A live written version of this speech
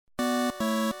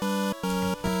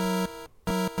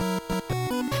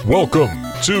Welcome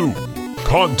to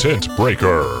Content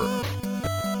Breaker,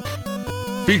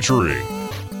 featuring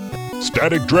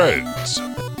Static Dreads,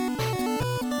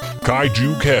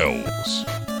 Kaiju Kells,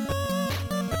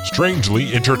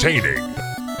 Strangely Entertaining,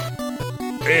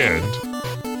 and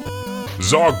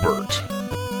Zogbert.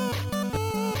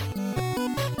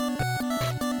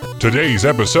 Today's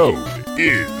episode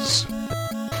is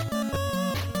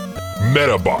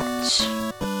Medabots.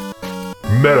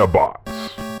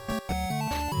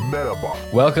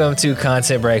 Welcome to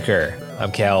Content Breaker.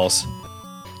 I'm Kells.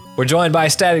 We're joined by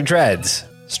Static Dreads,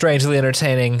 Strangely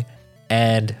Entertaining,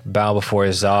 and Bow Before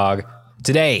Zog.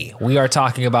 Today, we are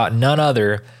talking about none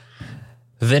other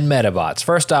than Medabots.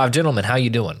 First off, gentlemen, how you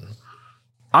doing?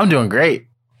 I'm doing great.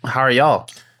 How are y'all?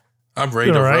 I'm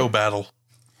ready to row battle.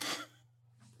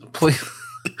 Please.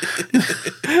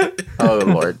 Oh,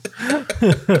 Lord.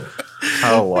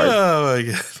 Oh, Lord. Oh,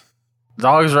 my God.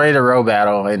 Dog's ready to row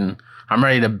battle, and I'm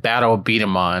ready to battle beat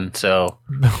him on, so.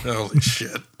 Holy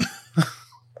shit.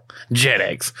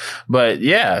 JetX. But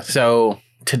yeah, so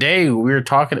today we're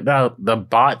talking about the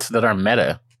bots that are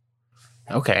meta.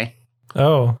 Okay.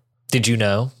 Oh. Did you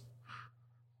know?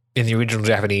 In the original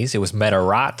Japanese, it was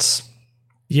Meta-Rots.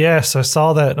 Yes, I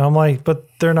saw that, and I'm like, but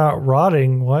they're not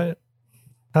rotting. What?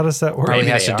 How does that work? Probably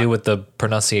Maybe has they to are. do with the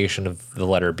pronunciation of the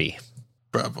letter B.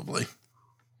 Probably.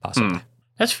 Possibly.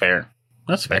 That's fair.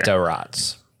 That's fair.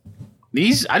 Meta-Rots.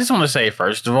 These, I just want to say,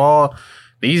 first of all,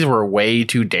 these were way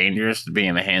too dangerous to be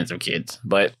in the hands of kids.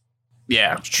 But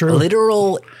yeah. It's true.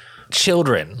 Literal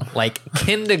children, like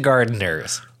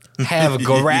kindergartners, have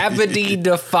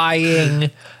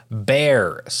gravity-defying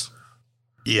bears.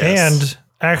 Yes. And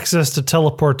access to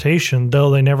teleportation,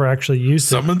 though they never actually used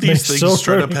some it. of these They things still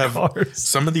straight rode up in have cars.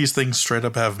 some of these things straight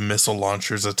up have missile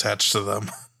launchers attached to them.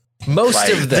 Most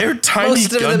Right. of them. They're tiny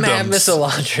Most of them have Gundams. missile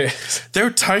launchers.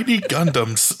 They're tiny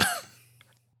Gundams.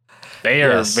 They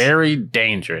are Yes. very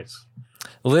dangerous.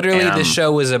 Literally, And, the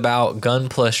show is about gun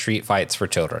plus street fights for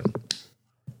children.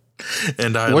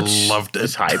 And I Which loved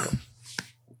is it. hype.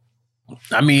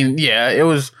 I mean, yeah, it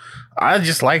was. I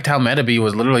just liked how Metabee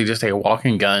was literally just a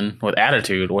walking gun with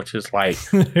attitude, which is like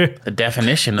the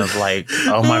definition of like,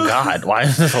 oh my god, why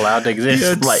is this allowed to He exist?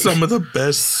 had Like, some of the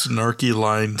best snarky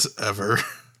lines ever.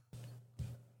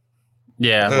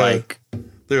 yeah, like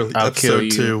Literally, I'll kill episode you.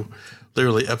 2.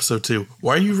 Literally, episode 2.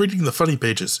 Why are you reading the funny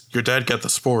pages? Your dad got the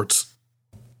sports.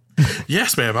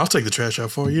 Yes, ma'am, I'll take the trash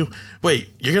out for you. Wait,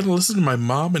 you're going to listen to my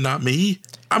mom and not me?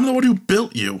 I'm the one who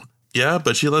built you. Yeah,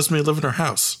 but she lets me live in her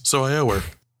house, so I owe her.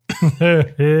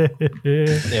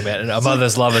 Yeah, man. A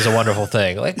mother's love is a wonderful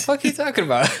thing. Like, the fuck are you talking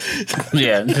about?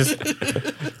 yeah.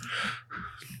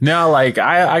 No, like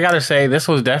I gotta say, this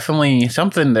was definitely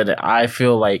something that I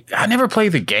feel like I never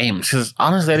played the games because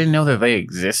honestly, I didn't know that they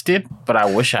existed, but I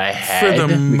wish I had.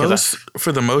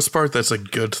 For the most part, that's a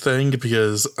good thing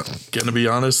because, gonna be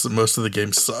honest, most of the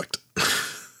games sucked.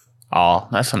 Oh,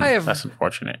 that's have- that's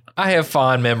unfortunate. I have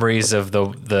fond memories of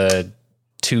the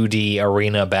 2D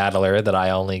arena battler that I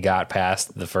only got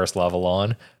past the first level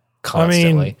on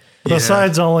constantly.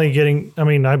 Besides only getting,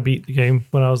 I beat the game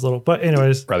when I was little. But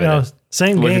anyways, Rub it in.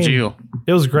 same Look game. at you.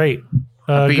 It was great.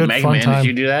 Beat Good Mega fun Man. time. Did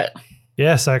you do that?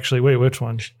 Yes, actually. Wait, which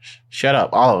one? Shut up,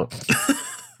 all of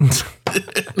them.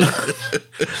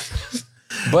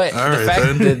 But All the right,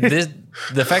 fact then. that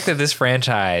the fact that this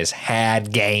franchise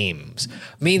had games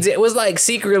means it was like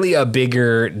secretly a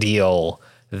bigger deal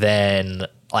than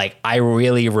like I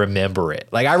really remember it.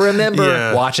 Like I remember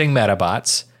Yeah. watching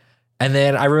Medabots, and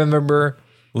then I remember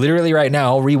literally right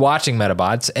now rewatching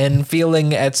Medabots and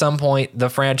feeling at some point the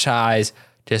franchise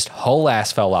just whole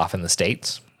ass fell off in the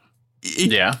States.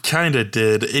 It Yeah. kind of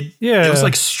did. It was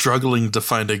like struggling to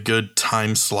find a good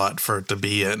time slot for it to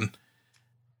be in.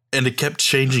 And it kept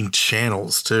changing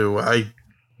channels too.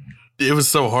 It was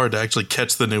so hard to actually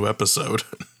catch the new episode.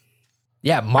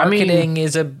 Yeah, marketing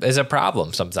is a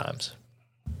problem sometimes.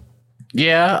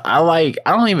 Yeah, I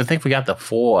don't even think we got the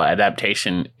full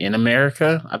adaptation in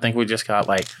America. I think we just got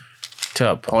like to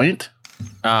a point,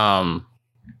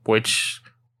 which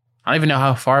I don't even know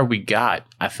how far we got.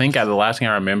 I think the last thing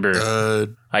I remember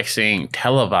like seeing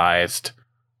televised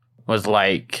was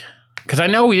like, because I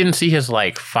know we didn't see his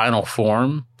like final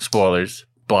form. Spoilers,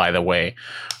 by the way.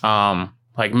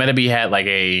 Like Metabee had like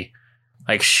a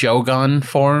Shogun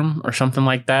form or something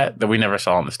like that we never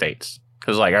saw in the States.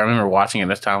 Because like I remember watching it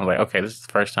this time, I was like, okay, this is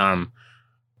the first time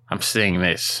I'm seeing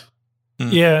this.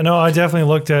 Yeah, no, I definitely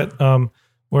looked at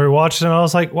where we watched it, and I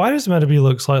was like, why does Metabee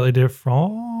look slightly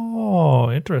different? Oh,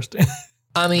 interesting.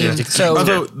 I mean, Yeah. so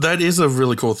Although that is a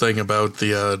really cool thing about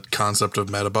the concept of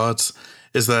Medabots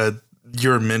is that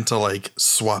you're meant to like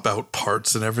swap out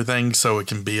parts and everything, so it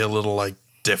can be a little like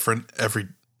different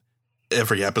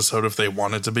every episode if they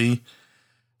wanted to be.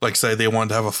 Like, say they wanted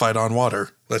to have a fight on water.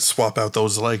 Let's swap out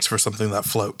those legs for something that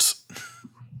floats.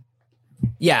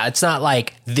 Yeah, it's not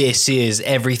like this is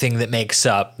everything that makes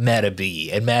up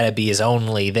Metabee, and Metabee is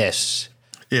only this.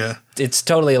 Yeah. It's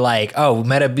totally like, oh,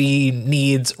 Metabee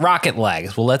needs rocket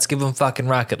legs. Well, let's give him fucking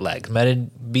rocket legs.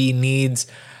 Metabee needs,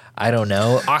 I don't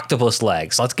know, octopus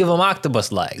legs. Let's give him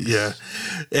octopus legs. Yeah.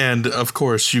 And, of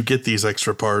course, you get these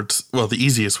extra parts. Well, the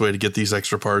easiest way to get these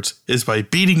extra parts is by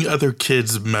beating other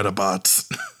kids' Metabots.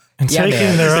 And Yeah, taking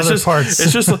man. their It's other just, parts.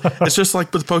 it's just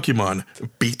like with Pokemon.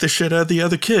 Beat the shit out of the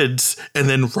other kids and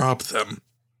then rob them.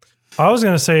 I was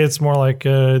going to say it's more like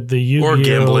the Yu-Gi-Oh! Or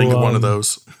gambling, one of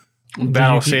those.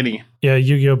 Battle Yu-Gi- City. Yeah,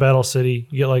 Yu-Gi-Oh! Battle City.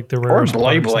 You get like the Or rarest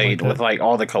Blade part or something Blade like with that. like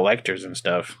all the collectors and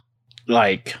stuff.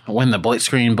 Like when the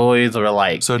Blitzscreen boys were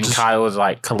like, So and just- Kyle was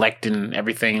like collecting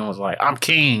everything and was like, I'm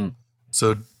king.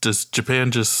 So does Japan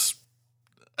just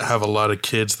have a lot of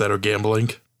kids that are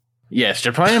gambling? Yes,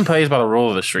 Japan plays by the rule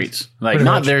of the streets. Like, Pretty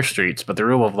not much. their streets, but the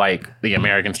rule of like the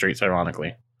American streets,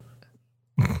 ironically.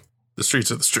 The streets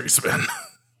are the streets, man.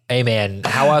 Hey, man,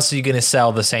 how else are you going to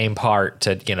sell the same part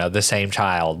to, the same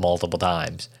child multiple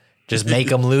times? Just make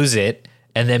them lose it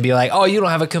and then be like, oh, you don't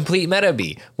have a complete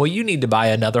Metabee. Well, you need to buy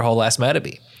another whole ass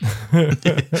Metabee.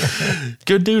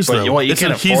 Good news, But though. you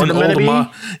can't he's afford an a old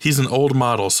Metabee? he's an old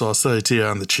model, so I'll sell it to you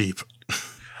on the cheap.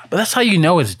 But that's how you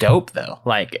know it's dope, though.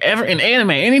 Like, ever in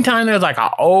anime, anytime there's like an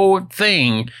old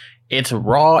thing, it's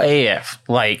raw AF.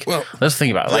 Like, Well, let's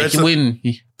think about it. Like, that's when.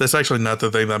 That's actually not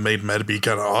the thing that made Metabee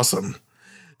kind of awesome.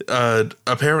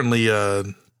 Apparently,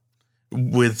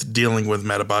 with dealing with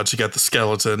Metabots, you got the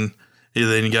skeleton, and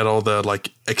then you got all the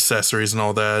like accessories and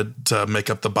all that to make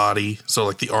up the body. So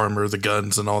like the armor, the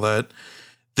guns, and all that.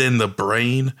 Then the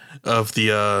brain of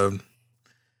the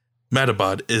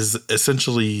Metabot is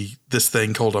essentially this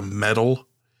thing called a metal,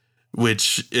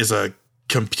 which is a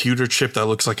computer chip that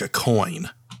looks like a coin.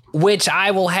 Which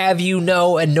I will have you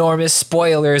know, enormous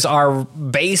spoilers are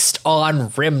based on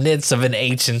remnants of an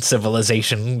ancient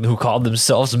civilization who called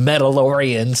themselves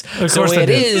Metalorians. Of So course they it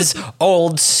did. is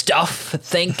old stuff.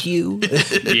 Thank you.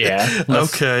 Yeah.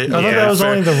 Okay. I thought that was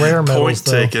only the rare metals, Point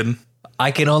though. taken.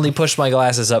 I can only push my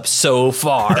glasses up so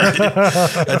far.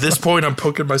 At this point, I'm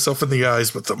poking myself in the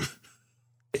eyes with them.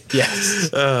 Yes.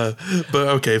 But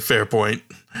okay, fair point.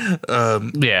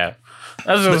 Yeah.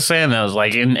 That's what I was saying, though. Is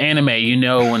like in anime, you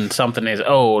know when something is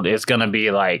old, it's going to be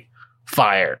like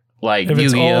fire. Like If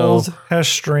it's Yu-Gi-Oh! old, has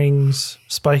strings,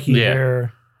 spiky Yeah.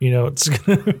 hair, it's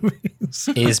going to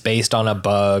be. Is based on a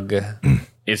bug.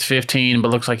 It's 15, but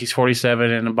looks like he's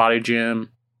 47 in a body gym.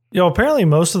 Apparently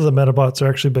most of the Metabots are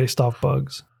actually based off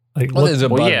bugs. Like, Well, there's a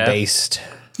Well, yeah. bug-based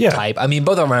yeah. type. I mean,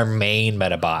 both of them are main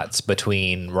Metabots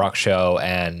between Rockshow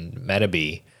and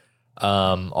Metabee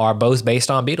are both based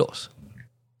on beetles.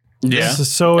 Yeah.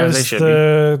 So As they is should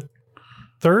the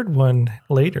third one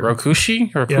later.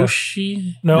 Rokushi?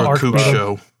 Rokushi? No, Arc Raku Beetle.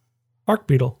 show. Arc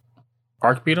Beetle.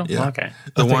 Arc Beetle? Yeah. Okay.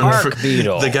 The one Arc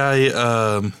Beetle. the guy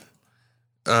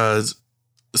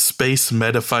Space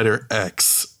Metafighter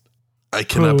X. I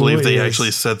cannot Who believe they is-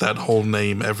 actually said that whole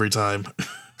name every time.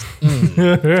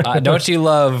 Don't you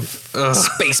love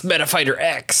Space Metafighter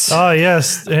X? Oh,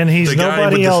 yes. And he's The guy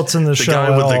nobody with else in the show guy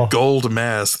at with all. the gold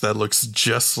mask that looks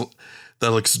just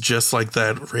like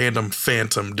that random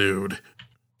phantom dude.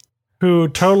 Who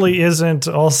totally isn't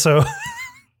also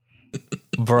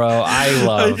Bro, I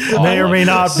love all may or of may this.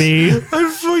 not be.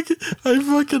 I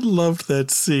fucking loved that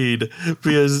scene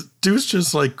because dude's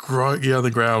just like groggy on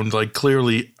the ground, like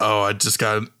clearly, oh, I just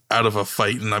got out of a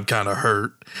fight and I'm kind of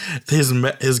hurt.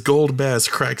 His gold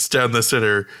mask cracks down the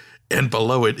center, and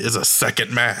below it is a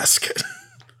second mask.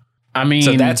 I mean,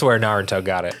 So that's where Naruto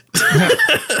got it.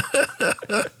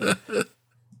 are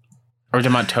we talking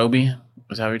about Toby?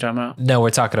 Is that what you're talking about? No, we're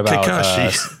talking about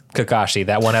Kakashi,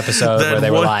 that one episode That where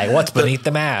they were one- like, what's beneath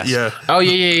the mask? Yeah, Oh,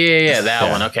 yeah. That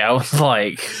one. Okay. I was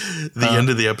like, the end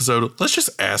of the episode. Let's just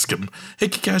ask him. Hey,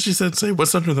 Kakashi Sensei,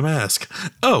 what's under the mask?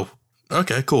 Oh,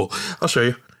 okay, cool. I'll show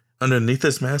you. Underneath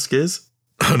this mask is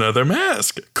another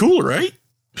mask. Cool, right?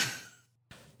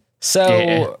 So,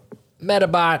 Yeah.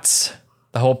 Metabots,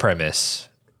 the whole premise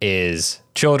is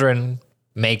children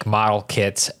make model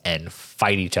kits and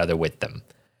fight each other with them.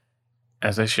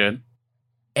 as they should.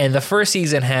 And the first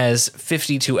season has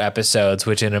 52 episodes,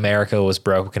 which in America was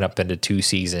broken up into 2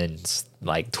 seasons,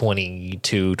 like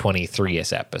 22, 23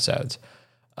 episodes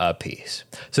a piece.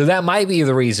 So that might be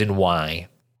the reason why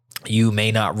you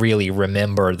may not really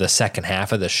remember the second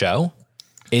half of the show,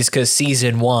 is because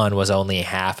season 1 was only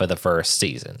half of the first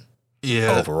season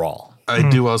Yeah. overall. I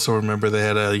do also remember they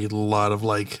had a lot of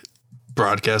like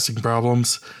broadcasting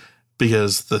problems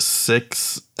because the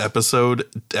 6th episode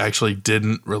actually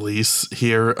didn't release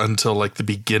here until like the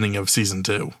beginning of season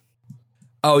 2.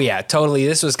 Oh yeah, totally.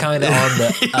 This was kind of on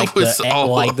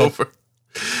the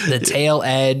the tail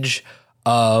edge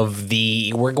of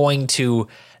the we're going to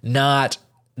not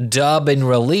dub and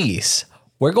release.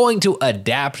 We're going to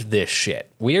adapt this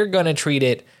shit. We're going to treat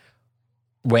it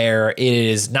where it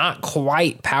is not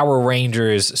quite Power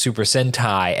Rangers Super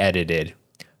Sentai edited,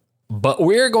 but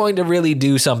we're going to really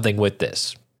do something with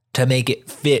this to make it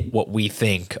fit what we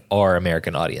think our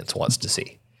American audience wants to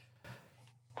see.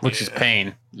 Which is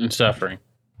pain and suffering.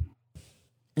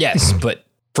 Yes, but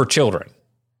for children.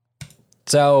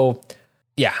 So,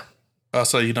 yeah.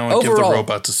 Also, you know what? Give the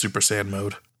robots a Super Saiyan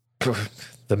mode.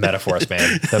 The metaphors,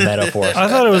 man. The metaphors. I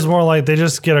thought it was more like they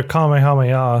just get a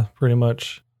Kamehameha, pretty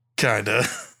much. Kinda.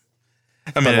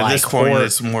 I mean, at this point,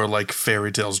 it's more like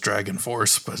Fairy Tail's Dragon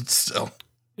Force, but still.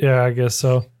 Yeah, I guess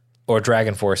so. Or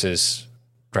Dragon Force is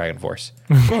Dragon Force.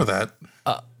 Or that.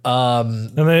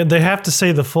 And they have to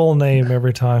say the full name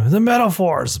every time. The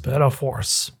Metaforce.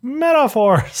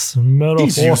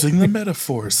 He's using the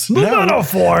Metaforce.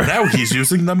 Metaphor. Now he's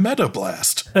using the Meta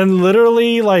Blast. And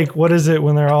literally, like, what is it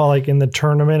when they're all like in the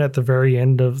tournament at the very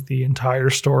end of the entire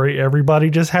story?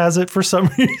 Everybody just has it for some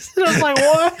reason. I was like,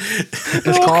 what?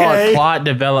 It's called plot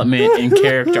development and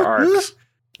character arcs.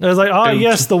 I was like, oh,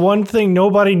 yes, the one thing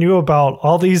nobody knew about,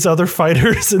 all these other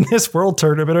fighters in this world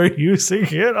tournament are using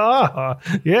it. Ah,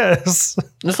 yes.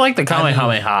 It's like the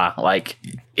Kamehameha. Like,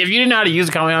 if you didn't know how to use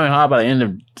a Kamehameha by the end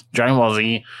of Dragon Ball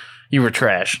Z, you were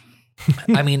trash.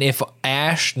 I mean, if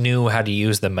Ash knew how to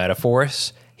use the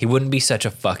Metaforce, he wouldn't be such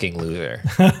a fucking loser.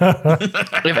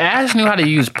 If Ash knew how to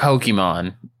use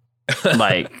Pokemon,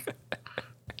 like...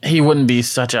 he wouldn't be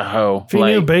such a hoe. If he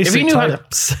knew basic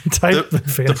types,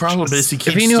 the problem is he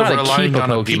keeps relying on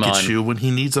a Pikachu when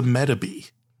he needs a Metabee.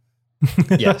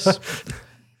 Yes.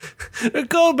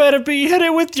 Go Metabee, hit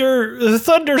it with your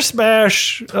Thunder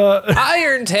Smash.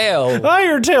 Iron Tail.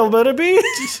 Metabee.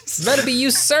 Metabee, you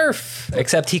surf.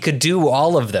 Except he could do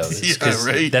all of those. Yeah,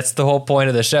 right. That's the whole point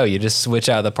of the show. You just switch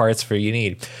out the parts for you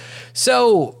need.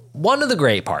 So one of the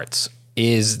great parts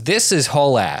is this is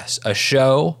whole ass a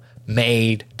show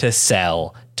made to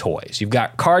sell toys. You've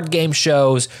got card game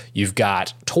shows, you've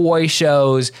got toy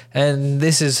shows, and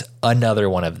this is another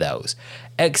one of those.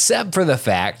 Except for the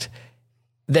fact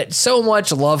that so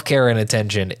much love, care, and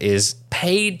attention is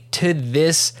paid to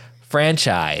this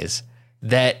franchise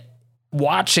that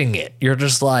watching it, you're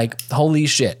just like, holy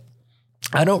shit.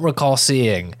 I don't recall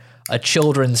seeing a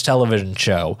children's television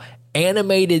show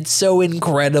animated so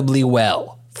incredibly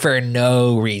well for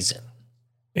no reason.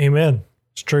 Amen.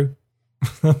 It's true.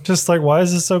 I'm just like, why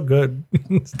is this so good?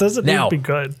 It doesn't need to be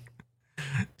good.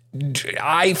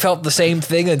 I felt the same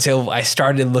thing until I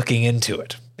started looking into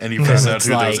it. And you found out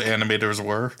who those animators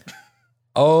were?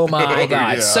 Oh my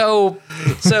God. Yeah. So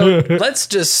let's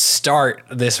just start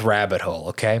this rabbit hole,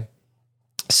 okay?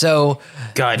 So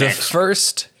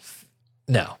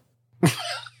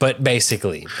but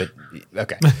basically,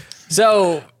 okay.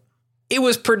 So it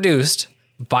was produced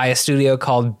by a studio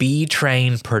called B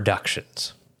Train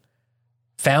Productions,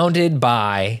 founded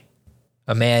by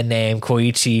a man named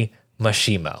Koichi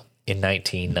Mashimo in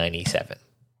 1997.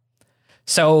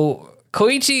 So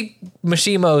Koichi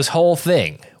Mashimo's whole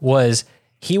thing was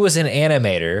he was an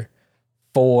animator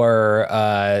for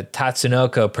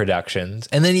Tatsunoko Productions,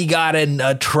 and then he got in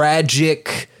a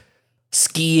tragic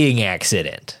skiing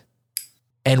accident.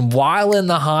 And while in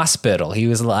the hospital, he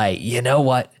was like, you know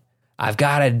what? I've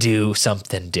got to do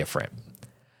something different.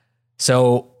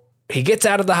 So he gets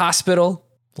out of the hospital,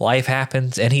 life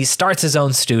happens, and he starts his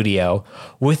own studio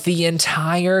with the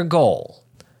entire goal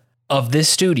of this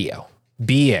studio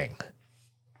being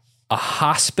a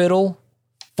hospital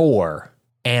for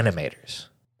animators.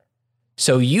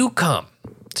 So you come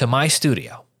to my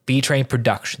studio, B-Train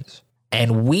Productions,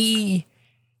 and we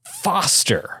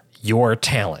foster your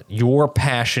talent, your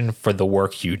passion for the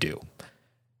work you do.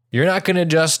 You're not going to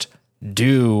just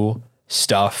do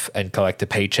stuff and collect a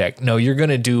paycheck. No, you're going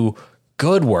to do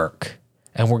good work,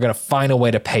 and we're going to find a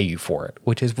way to pay you for it,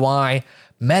 which is why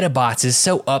Metabots is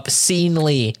so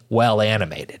obscenely well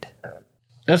animated.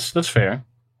 That's fair.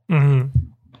 Mm-hmm.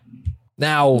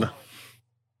 Now,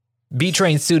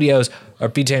 B-Train Studios or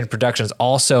B-Train Productions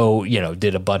also,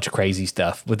 did a bunch of crazy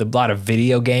stuff with a lot of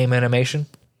video game animation,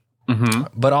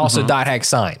 but also Dot Hack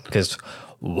Sign, because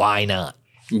why not?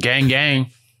 Gang,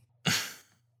 gang.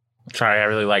 Sorry, I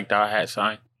really like Dot Hack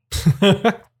Sign.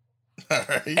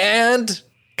 Right. And,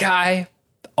 Kai,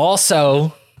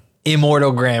 also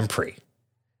Immortal Grand Prix.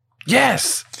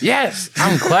 Yes.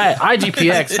 I'm glad.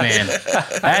 IGPX, man.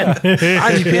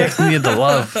 IGPX needed the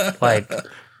love. Like,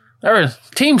 there was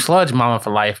Team Sludge Mama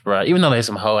for life, bro. Even though they're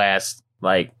some hoe ass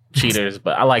like cheaters,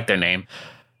 but I like their name.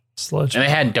 Sludge. And they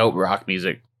had dope rock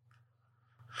music.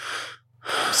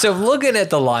 So looking at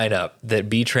the lineup that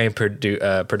B-Train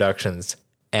Productions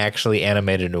actually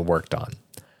animated and worked on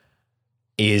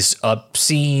is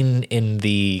obscene in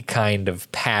the kind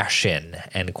of passion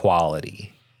and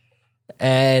quality.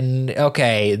 And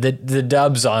okay, the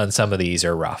dubs on some of these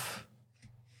are rough.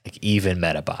 Like even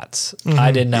Metabots.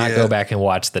 I did not go back and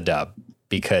watch the dub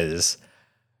because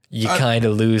you kind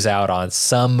of lose out on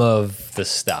some of the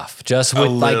stuff just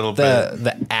with like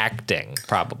the acting,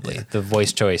 probably the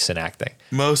voice choice and acting.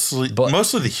 Mostly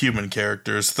the human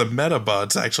characters. The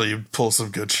Metabots actually pull some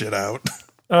good shit out.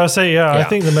 I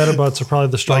think the Metabots are probably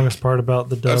the strongest part about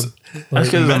the dub. That's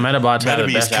because the Metabots have the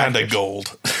Metabee's best kind of actors.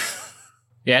 gold.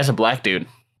 Yeah, it's a black dude.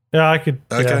 Yeah, I could.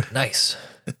 Okay. Yeah. Nice.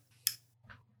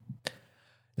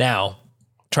 Now,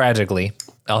 tragically,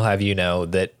 I'll have you know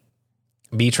that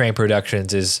B-Train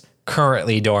Productions is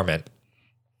currently dormant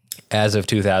as of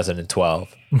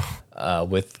 2012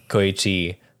 with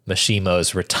Koichi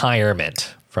Mishimo's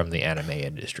retirement from the anime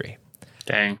industry.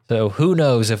 Dang. So who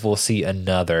knows if we'll see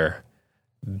another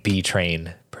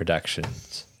B-Train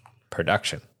Productions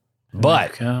production.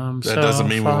 But That doesn't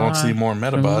mean we won't see more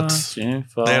Metabots.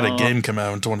 They had a game come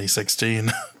out in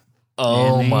 2016.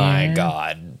 oh my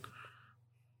god.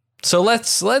 So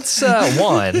let's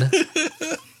one,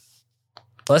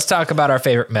 let's talk about our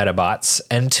favorite Metabots,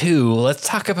 and two, let's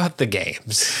talk about the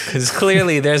games, because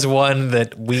clearly there's one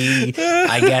that we,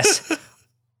 I guess,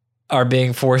 are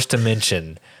being forced to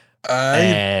mention,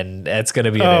 and that's going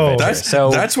to be an adventure.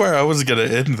 That's where I was going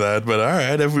to end that, but all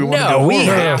right, if we want to no, go we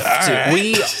forward, have to.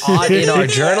 all right. We, in our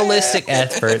journalistic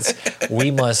efforts,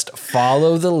 we must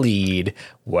follow the lead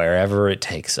wherever it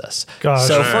takes us. Gosh.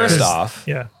 So first off,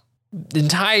 Yeah.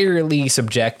 entirely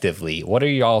subjectively, what are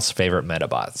y'all's favorite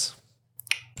Metabots?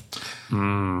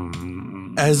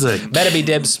 As a Metabee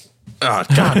dibs. oh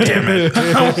god damn it.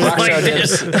 Rock show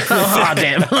dibs. Oh,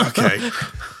 damn. Okay.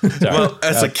 Well,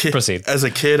 proceed. as a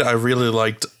kid, I really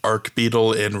liked Arc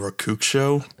Beetle and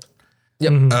Rakuksho.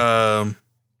 Yep.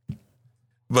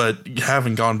 But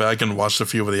having gone back and watched a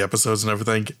few of the episodes and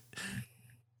everything,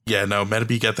 yeah, no,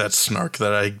 Metabee got that snark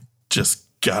that I just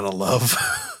gotta love.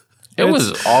 It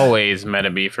was always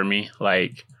Metabee for me.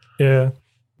 Like, Yeah.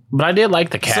 but I did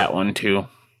like the cat one too.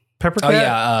 Peppercat? Oh,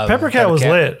 yeah, Peppercat was Peppercat.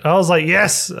 lit. I was like,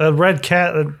 yes, a red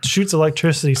cat that shoots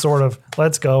electricity, sort of.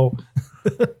 Let's go.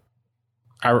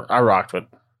 I rocked with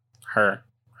her.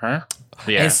 Huh?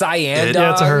 Yeah. And Cyan Dog.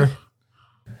 Yeah, it's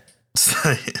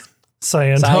a her.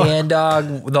 Cyan Dog. Cyan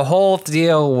Dog. The whole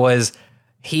deal was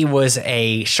he was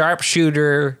a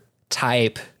sharpshooter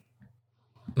type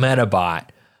Metabot,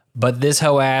 but this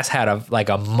hoe ass had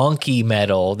a monkey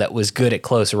medal that was good at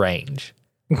close range.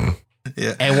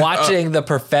 Yeah. And watching the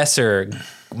professor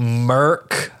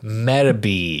murk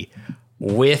Metabee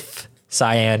with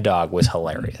Cyan Dog was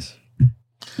hilarious.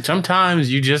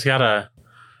 Sometimes you just gotta.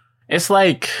 It's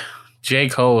like J.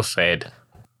 Cole said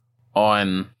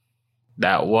on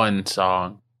that one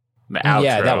song, the outro.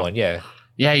 Yeah, that one. Yeah.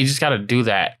 Yeah, you just gotta do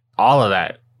that. All of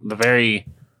that. The very.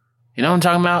 You know what I'm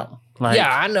talking about? Like,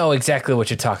 Yeah, I know exactly what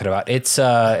you're talking about. It's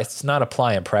not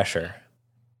applying pressure.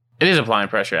 It is applying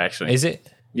pressure, actually. Is it?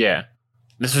 Yeah.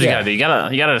 This is what you gotta do. You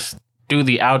gotta do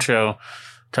the outro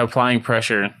to applying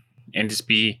pressure and just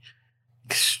be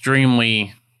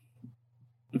extremely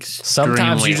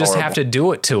Sometimes you just have to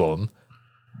do it to them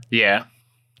Yeah.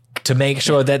 to make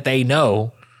sure that they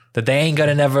know that they ain't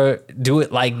gonna never do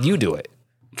it like you do it.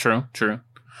 True.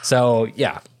 So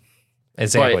yeah,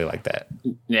 exactly like that.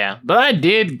 Yeah. But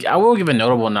I will give a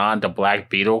notable nod to Black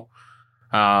Beetle.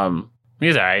 He's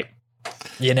alright.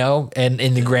 You know, and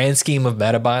in the grand scheme of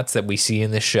Metabots that we see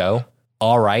in this show,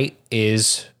 all right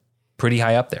is pretty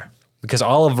high up there because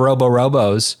all of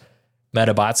Robo's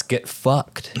Metabots get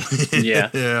fucked. Yeah.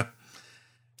 Yeah.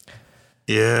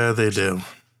 Yeah, they do.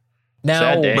 Now,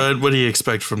 Sad day. But what do you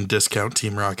expect from Discount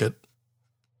Team Rocket?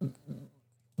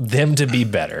 them to be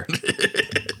better.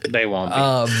 They won't be.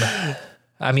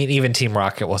 I mean, even Team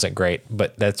Rocket wasn't great,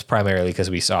 but that's primarily because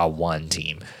we saw one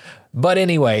team. But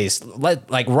anyways,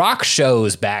 like Rock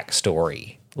Show's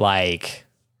backstory, like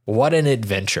what an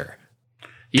adventure.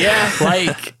 Yeah,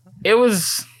 like it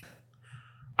was.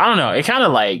 I don't know. It kind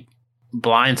of like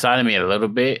blindsided me a little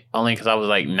bit, only because I was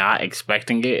like not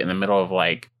expecting it in the middle of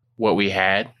like what we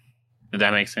had. Does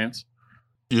that make sense?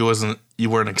 You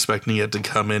weren't expecting it to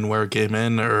come in where it came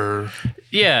in, or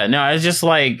Yeah, no, it's just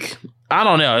like I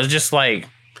don't know. It's just like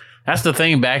that's the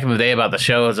thing back in the day about the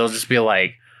shows. It'll just be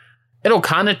like it'll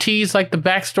kind of tease like the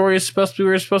backstory is supposed to be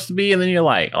where it's supposed to be, and then you're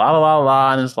like la la la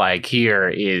la, and it's like here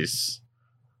is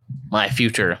my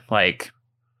future. Like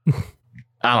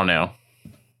I don't know,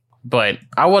 but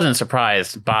I wasn't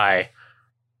surprised by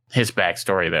his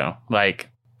backstory though, like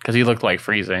because he looked like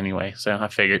Frieza anyway, so I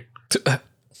figured.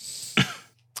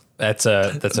 That's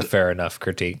a fair enough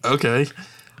critique. Okay.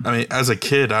 I mean, as a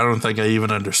kid, I don't think I even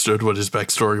understood what his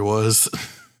backstory was.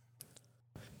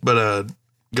 But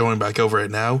going back over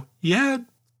it now, yeah,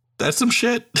 that's some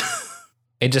shit.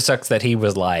 It just sucks that he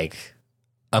was like,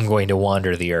 I'm going to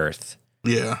wander the earth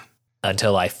Yeah.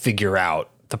 until I figure out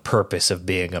the purpose of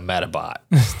being a Metabot.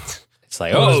 It's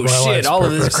like, What oh is my shit, life's all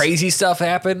of this purpose? crazy stuff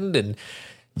happened and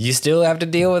you still have to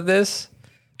deal with this?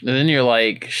 And then you're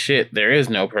like, shit, there is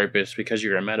no purpose because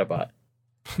you're a Metabot.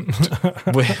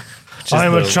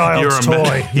 I'm a child's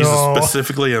toy. He's No.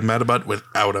 specifically a Metabot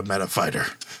without a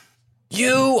Metafighter.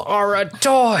 You are a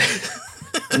toy.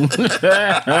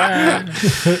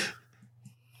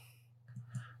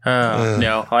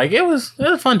 No, like it was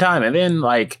a fun time. And then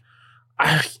like,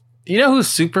 you know who's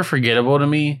super forgettable to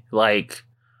me? Like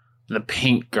the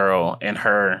pink girl and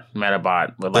her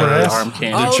Metabot with like Breast? the arm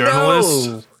candy. The journalist?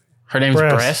 No. Her name's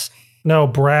Breast. Breast. No,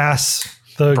 Brass.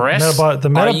 The Breast? Metabot. The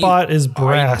Are you- Metabot is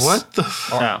Brass. What the f-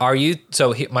 No. Are you,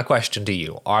 so my question to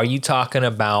you, are you talking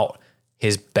about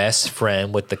his best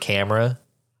friend with the camera?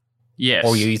 Yes.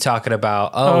 Or are you talking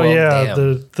about, Oh, yeah,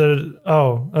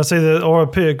 damn. I say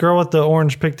the girl with the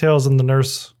orange pigtails and the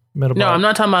nurse Metabot. No, I'm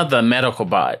not talking about the medical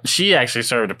bot. She actually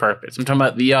served a purpose. I'm talking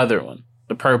about the other one,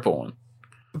 the purple one.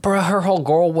 Bro, her whole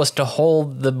goal was to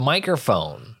hold the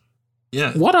microphone.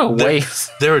 Yeah. What a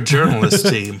waste. They're a journalist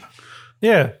team.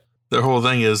 Yeah, Their whole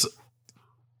thing is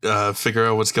figure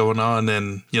out what's going on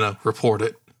and, report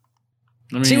it.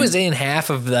 I mean, She was in half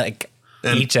of like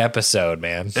And- each episode,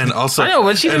 man. And also, I know,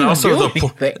 but she and didn't also do the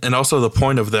anything. and also the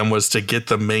point of them was to get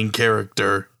the main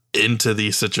character into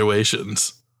these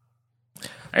situations.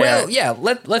 Well, yeah,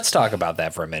 let's talk about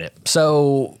that for a minute.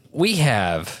 So we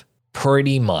have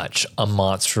pretty much a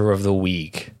Monster of the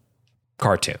Week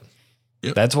cartoon.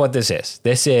 Yep. That's what this is.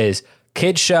 This is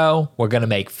kids show. We're going to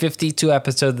make 52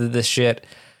 episodes of this shit.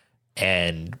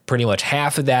 And pretty much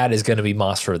half of that is going to be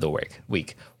Monster of the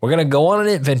Week. We're going to go on an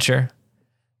adventure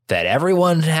that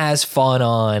everyone has fun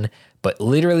on, but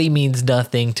literally means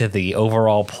nothing to the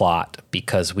overall plot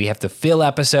because we have to fill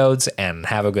episodes and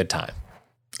have a good time.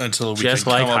 Until we Just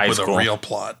can like come high up with school. a real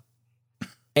plot.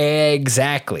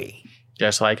 Exactly.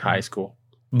 just like high school.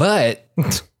 But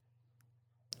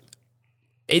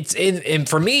and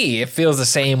for me, it feels the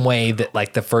same way that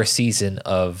like the first season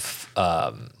of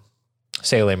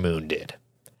Sailor Moon did.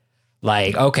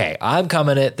 Like, okay, I'm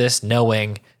coming at this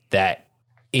knowing that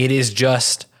it is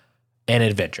just an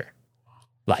adventure.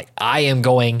 Like, I am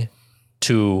going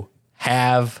to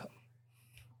have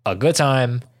a good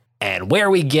time, and where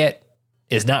we get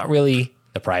is not really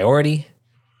the priority.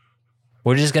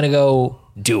 We're just going to go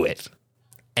do it.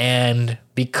 And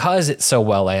because it's so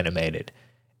well animated,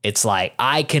 it's like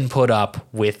I can put up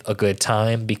with a good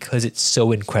time because it's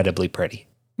so incredibly pretty.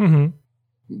 hmm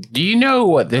Do you know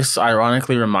what this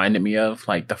ironically reminded me of?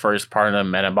 Like the first part of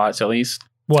Metabots, at least?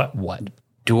 What? What?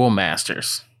 Duel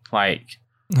Masters. Like,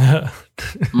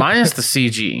 minus the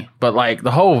CG, but like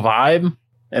the whole vibe,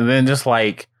 and then just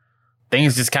like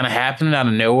things just kind of happening out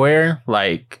of nowhere,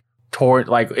 like toward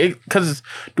like it, because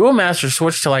Duel Masters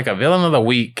switched to like a villain of the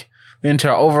week into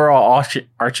an overall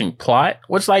arching plot,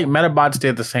 which like Metabots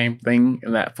did the same thing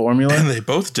in that formula. And they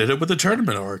both did it with the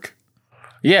tournament arc.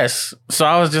 Yes, so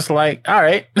I was just like, all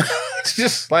right, it's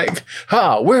just like,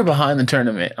 we're behind the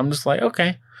tournament. I'm just like,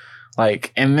 okay.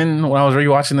 Like, and then when I was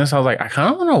rewatching this, I was like, I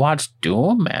kind of want to watch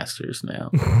Duel Masters now.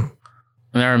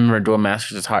 And I remember Duel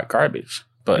Masters is hot garbage,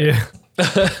 but Yeah.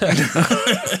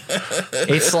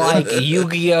 It's like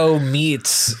Yu-Gi-Oh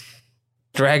meets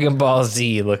Dragon Ball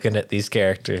Z looking at these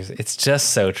characters. It's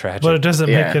just so tragic. But it doesn't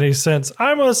Yeah. make any sense.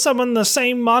 I'm going to summon the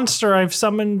same monster I've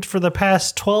summoned for the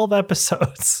past 12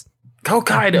 episodes.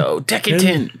 Hokkaido,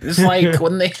 Dekiten. It's like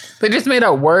when they just made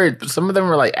up words, but some of them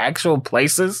were like actual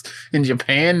places in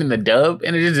Japan in the dub,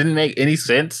 and it just didn't make any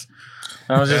sense.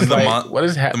 I was just And the like, what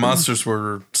is The happening? monsters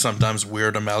were sometimes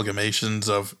weird amalgamations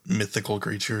of mythical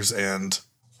creatures and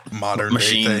modern day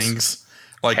Machines. things.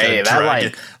 Like Hey, a that, dragon,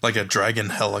 like- like a dragon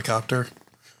helicopter.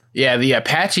 Yeah, the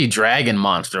Apache Dragon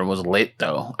monster was lit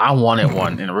though. I wanted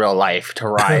one in real life to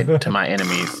ride to my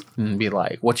enemies and be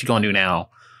like, "What you gonna do now?"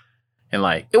 And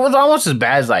like, it was almost as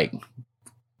bad as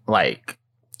like,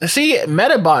 see,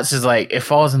 Metabots is like it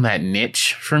falls in that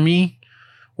niche for me,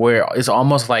 where it's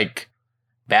almost like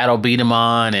Battle Beat 'em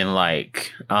on and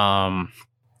like,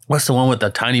 what's the one with the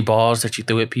tiny balls that you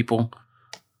threw at people?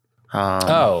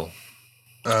 Oh,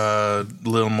 A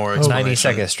little more Oh,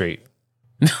 explanation. 92nd Street.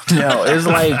 No, it's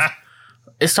like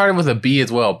it started with a B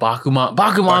as well. Bakuman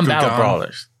Battle Bakugan.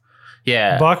 Brawlers.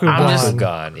 Yeah, Bakugan. I'm just-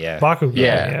 Gone, yeah. Bakugan,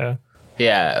 Yeah. yeah.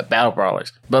 yeah, Battle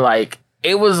Brawlers. But like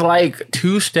it was like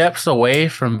 2 steps away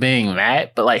from being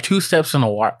that, but like 2 steps in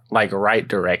the right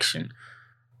direction.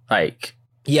 Like,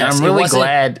 Yes, I'm it really wasn't-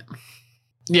 glad.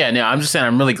 Yeah, no, I'm just saying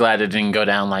I'm really glad it didn't go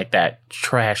down like that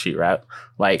trashy route.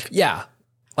 Like, Yeah.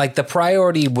 Like the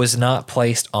priority was not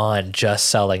placed on just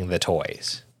selling the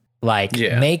toys. Like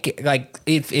Yeah.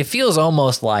 it feels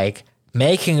almost like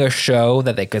making a show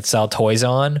that they could sell toys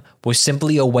on was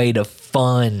simply a way to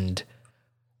fund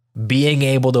being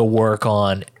able to work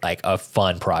on like a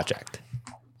fun project.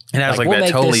 it has Like, like we'll that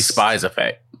make totally this- Spies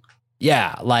effect.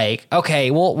 Yeah, like okay,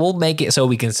 we'll make it so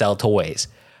we can sell toys.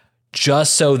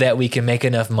 Just so that we can make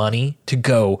enough money to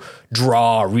go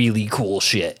draw really cool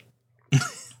shit.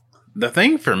 The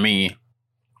thing for me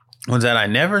was that I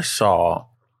never saw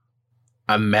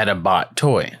a Metabot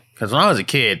toy. Because when I was a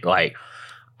kid, like,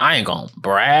 I ain't gonna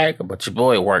brag, but your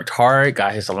boy worked hard,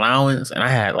 got his allowance, and I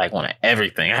had like one of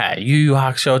everything. I had a Yu Yu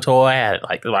Hakusho toy, I had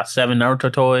like about 7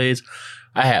 Naruto toys,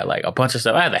 I had like a bunch of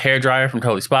stuff. I had the hairdryer from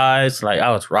Totally Spies. Like,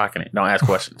 I was rocking it. Don't ask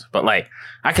questions. But like,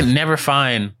 I could never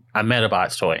find a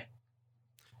Metabots toy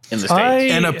in the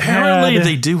States. And apparently had-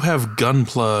 they do have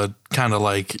Gunpla kind of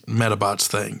like Metabots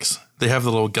things. They have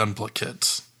the little Gunpla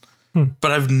kits.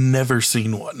 But I've never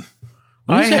seen one.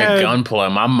 I we had had- Gunpla.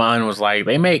 My mind was like,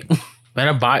 they make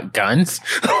Metabot guns?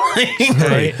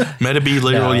 Hey, Metabee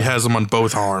literally No. has them on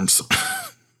both arms.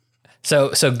 So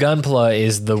Gunpla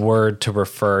is the word to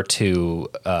refer to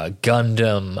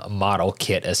Gundam model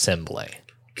kit assembly,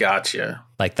 Gotcha.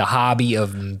 like the hobby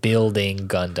of building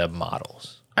Gundam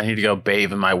models. I need to go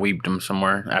bathe in my weebdom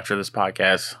somewhere after this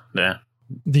podcast. Yeah.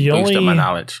 The Boost up my only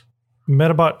knowledge.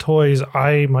 Metabot toys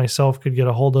I myself could get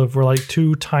a hold of were like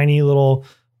 2 tiny little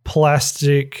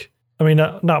plastic. I mean,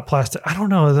 not plastic. I don't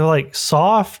know. They're like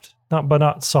soft, but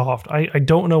not soft. I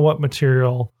don't know what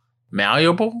material.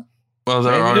 Malleable? Well,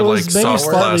 there Maybe are it like was maybe soft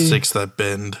slightly- plastics that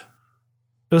bend.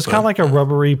 It was kind of like a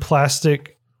rubbery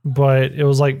plastic, but it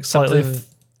was like slightly Something-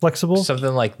 flexible.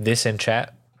 Something like this in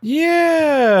chat.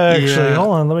 Yeah, actually, Yeah.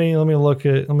 hold on. Let me look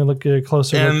at a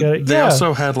closer And look at it. they Yeah,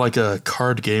 also had like a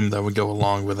card game that would go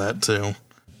along with that too.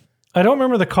 I don't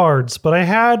remember the cards, but I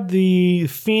had the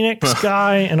Phoenix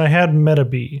guy and I had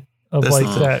Metabee of That's like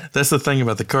the, that. That's the thing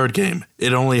about the card game.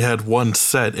 It only had one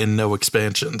set and no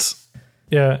expansions.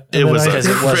 Yeah, It and was then a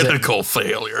it wasn't- critical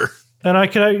failure.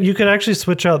 and you could actually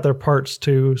switch out their parts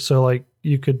too. So like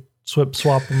you could swap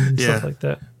them and stuff Yeah. like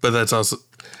that. But that's also,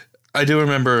 I do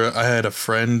remember I had a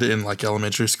friend in like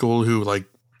elementary school who like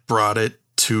brought it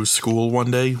to school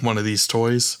one day, one of these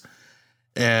toys,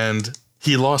 and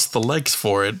he lost the legs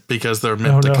for it because they're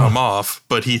meant Oh, to no. come off,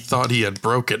 but he thought he had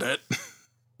broken it.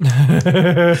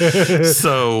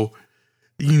 So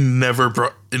he never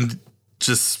brought, and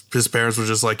just his parents were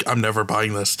just like, I'm never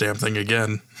buying this damn thing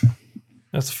again.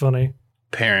 That's funny.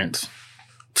 Parents.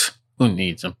 Who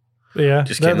needs them? But yeah,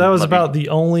 Just that kidding. was Love about the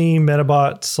only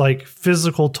Metabots like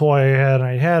physical toy I had.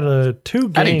 I had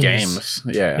 2 I games. did games.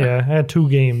 Yeah. Yeah, I had 2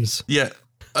 games. Yeah.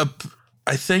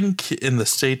 I think in the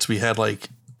States we had like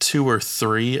 2 or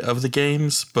 3 of the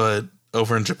games, but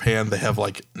over in Japan they have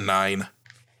like 9.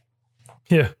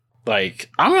 Yeah. Like,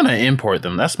 I'm going to import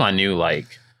them. That's my new, like,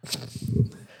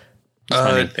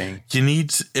 funny thing. You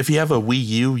need, if you have a Wii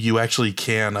U, you actually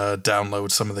can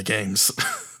download some of the games.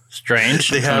 Strange.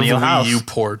 They Come have to your Wii house. U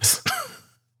ports.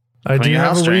 I do your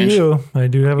have a house, Wii Strange. U. I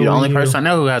do have a You're the Wii only U. person I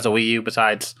know who has a Wii U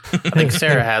besides, I think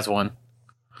Sarah has one.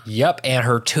 Yep, and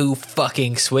her 2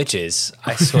 fucking switches.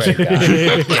 I swear to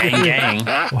God. Gang,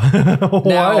 gang. What?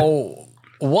 Now,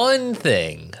 one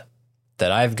thing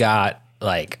that I've got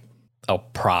like a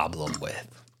problem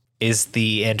with is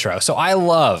the intro. So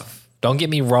don't get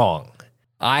me wrong,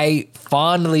 I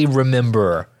fondly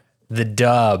remember the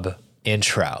dub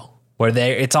intro where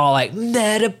it's all like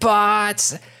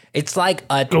Metabots. It's like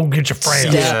a Go get your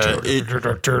friends. Yeah,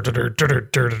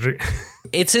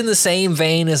 it's in the same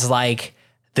vein as like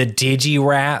the Digi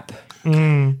rap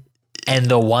Mm. and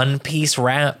the One Piece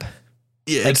rap.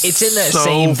 Yeah, Like, it's in that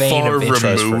same vein far of intros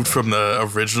for removed me. from the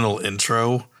original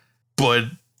intro, but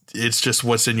it's just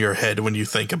what's in your head when you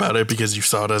think about it because you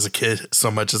saw it as a kid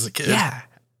so much as a kid. Yeah,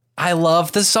 I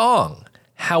love the song.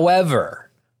 However,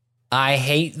 I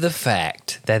hate the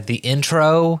fact that the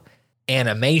intro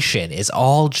animation is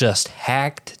all just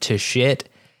hacked to shit.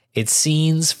 It's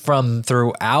scenes from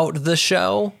throughout the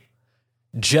show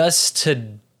just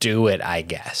to do it, I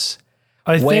guess.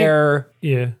 I think, Where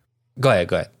yeah. go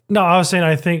ahead. No, I was saying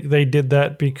I think they did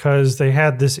that because they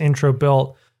had this intro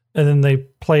built and then they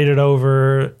played it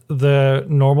over the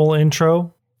normal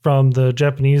intro from the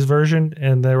Japanese version,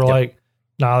 and they were like,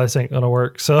 nah, this ain't gonna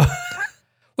work. So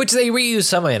Which they reuse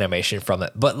some animation from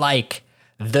it, but like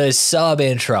the sub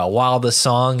intro, while the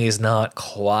song is not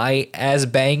quite as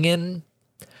banging,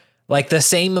 like the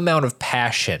same amount of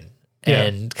passion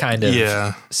and kind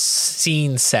of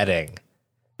scene setting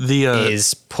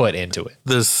is put into it.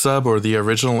 The sub or the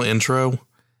original intro,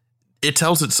 it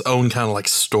tells its own kind of like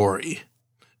story,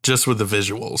 just with the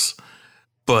visuals.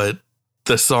 But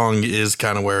the song is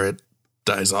kind of where it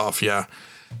dies off, yeah.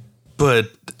 But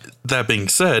that being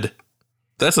said,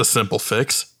 that's a simple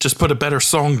fix. Just put a better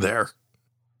song there.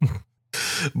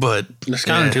 But it's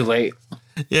kind of too late.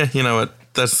 Yeah, you know what?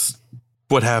 That's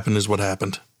what happened is what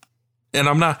happened. And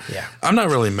I'm not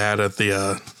really mad at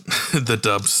the the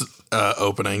dub's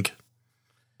opening.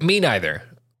 Me neither,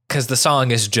 because the song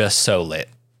is just so lit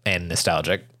and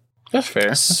nostalgic. That's fair.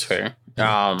 That's fair.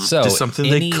 So just something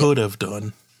they could have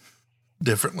done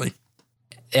differently.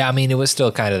 Yeah, I mean, it was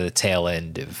still kind of the tail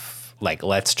end of like,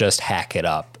 let's just hack it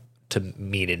up to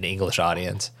meet an English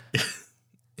audience.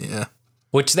 Yeah.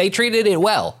 Which they treated it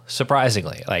well,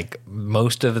 surprisingly. Like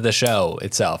most of the show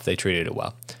itself, they treated it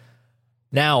well.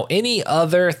 Now, any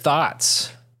other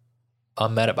thoughts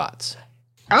on Medabots?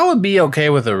 I would be okay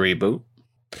with a reboot.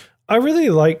 I really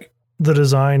like the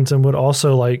designs and would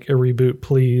also like a reboot,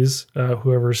 please.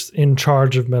 Whoever's in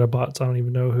charge of Medabots, I don't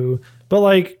even know who. But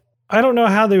like, I don't know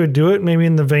how they would do it. Maybe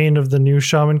in the vein of the new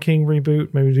Shaman King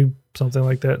reboot. Maybe do something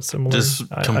like that similar. Just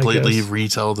completely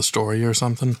retell the story or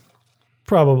something?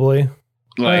 Probably.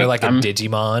 Or like a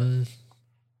Digimon?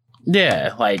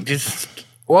 Yeah, like just...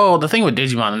 Well, the thing with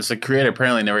Digimon is the creator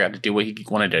apparently never got to do what he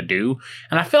wanted to do.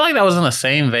 And I feel like that was in the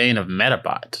same vein of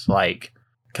Medabots. Like,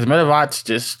 because Medabots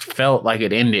just felt like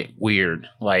it ended weird.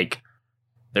 Like,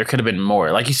 there could have been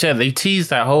more. Like you said, they teased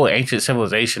that whole ancient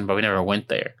civilization, but we never went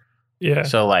there. Yeah.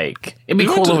 So, like, it'd be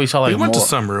cool if we saw, like, we went more. To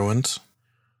some ruins.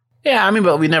 Yeah, I mean,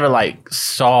 but we never, like,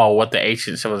 saw what the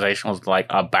ancient civilization was, like,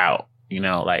 about. You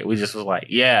know, like, we just was like,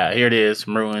 yeah, here it is,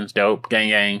 some ruins, dope,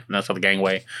 gang, that's how the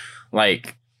gangway.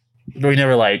 Like, we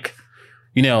never, like,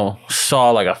 you know,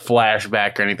 saw, like, a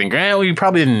flashback or anything. Granted, we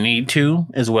probably didn't need to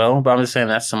as well, but I'm just saying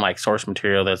that's some, like, source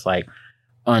material that's, like,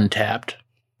 untapped.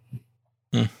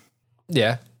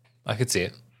 Yeah, I could see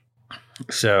it.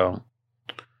 So,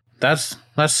 that's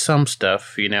some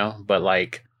stuff, you know, but,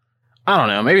 like, I don't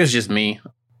know, maybe it's just me.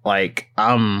 Like,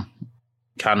 I'm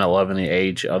kind of loving the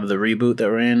age of the reboot that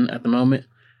we're in at the moment.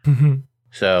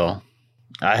 So,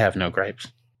 I have no gripes.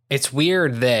 It's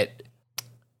weird that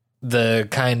the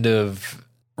kind of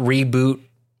reboot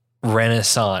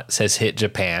renaissance has hit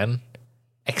Japan,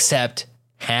 except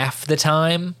half the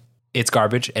time it's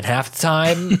garbage and half the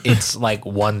time it's like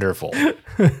wonderful.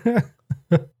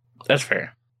 That's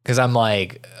fair. Because I'm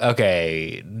like,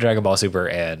 okay, Dragon Ball Super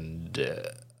and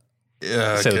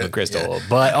Sailor Moon Crystal,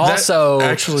 but also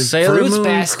actually Sailor Fruits Moon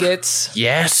Baskets.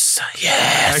 Yes.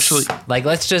 Actually, Like,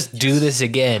 let's just do this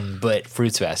again, but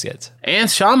Fruits Baskets. And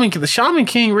the Shaman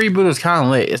King reboot is kind of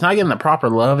lit. It's not getting the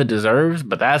proper love it deserves,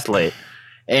 but that's lit.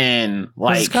 And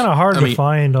like, it's kind of hard to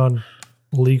find on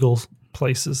legal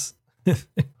places.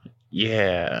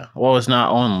 Yeah. Well, it's not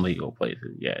on legal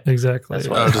places yet. Exactly. That's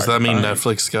why does that mean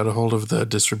Netflix got a hold of the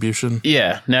distribution?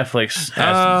 Yeah, Netflix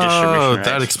has distribution rights.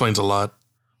 That explains a lot.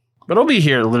 But it'll be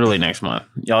here literally next month.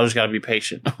 Y'all just got to be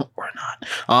patient or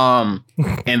not.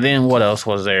 And then what else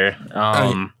was there?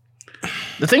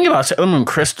 The thing about Sailor Moon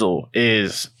Crystal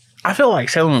is I feel like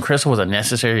Sailor Moon Crystal was a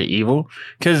necessary evil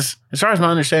because as far as my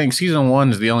understanding, season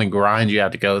 1 is the only grind you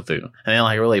have to go through. And then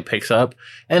like it really picks up.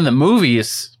 And the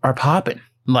movies are popping.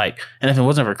 Like, and if it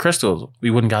wasn't for Crystals,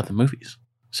 we wouldn't got the movies.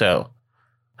 So,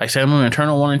 like Sailor Moon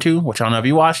Eternal 1 and 2, which I don't know if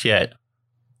you watched yet,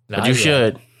 but you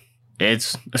should.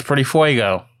 It's pretty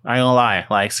fuego. I ain't gonna lie.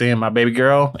 Like seeing my baby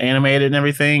girl animated and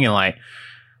everything, and like,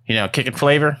 you know, kicking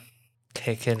flavor.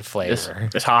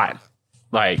 It's hot.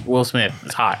 Like Will Smith,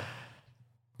 it's hot.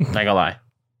 I ain't gonna lie.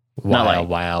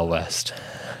 Wild West.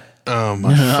 Oh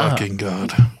my fucking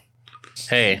god!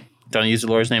 Hey, don't use the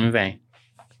Lord's name in vain.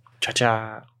 Cha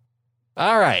cha.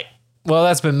 All right. Well,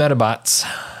 that's been Medabots.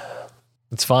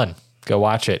 It's fun. Go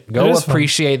watch it. Go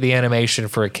appreciate the animation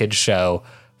for a kid's show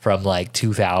from like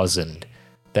 2000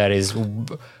 that is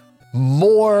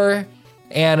more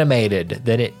animated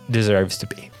than it deserves to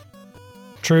be.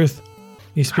 Truth.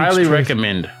 He speaks Highly truth.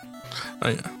 recommend.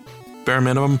 Bare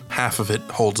minimum, half of it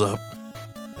holds up.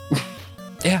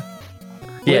 Yeah.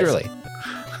 Literally.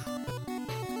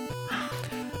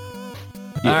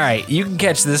 All right. You can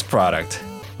catch this product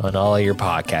on all of your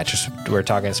podcatchers. We're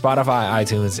talking Spotify,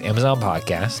 iTunes, Amazon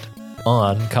Podcast,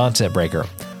 on Content Breaker,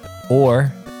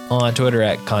 or on Twitter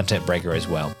at Content Breaker as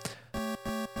well.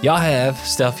 Y'all have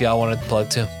stuff y'all wanted to plug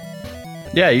too?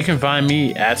 Yeah, you can find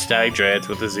me at Static Dreads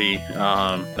with a Z.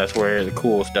 That's where the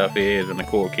cool stuff is and the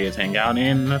cool kids hang out,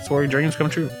 and that's where dreams come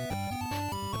true.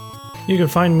 You can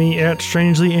find me at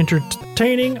Strangely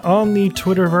Entertaining on the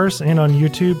Twitterverse and on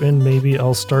YouTube, and maybe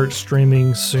I'll start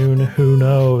streaming soon. Who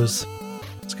knows?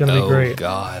 It's going to be great. Oh,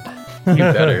 God. You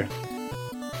better.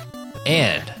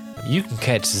 And you can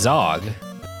catch Zog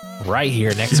right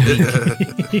here next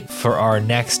week for our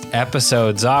next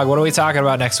episode. Zog, what are we talking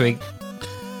about next week?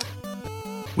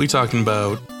 We talking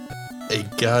about a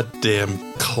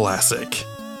goddamn classic,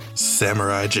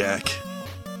 Samurai Jack.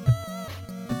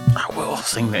 I will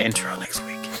sing the intro next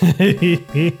week.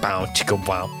 Bow, chicka,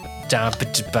 wow.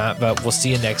 We'll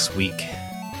see you next week.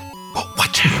 Oh,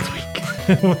 watch out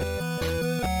next week.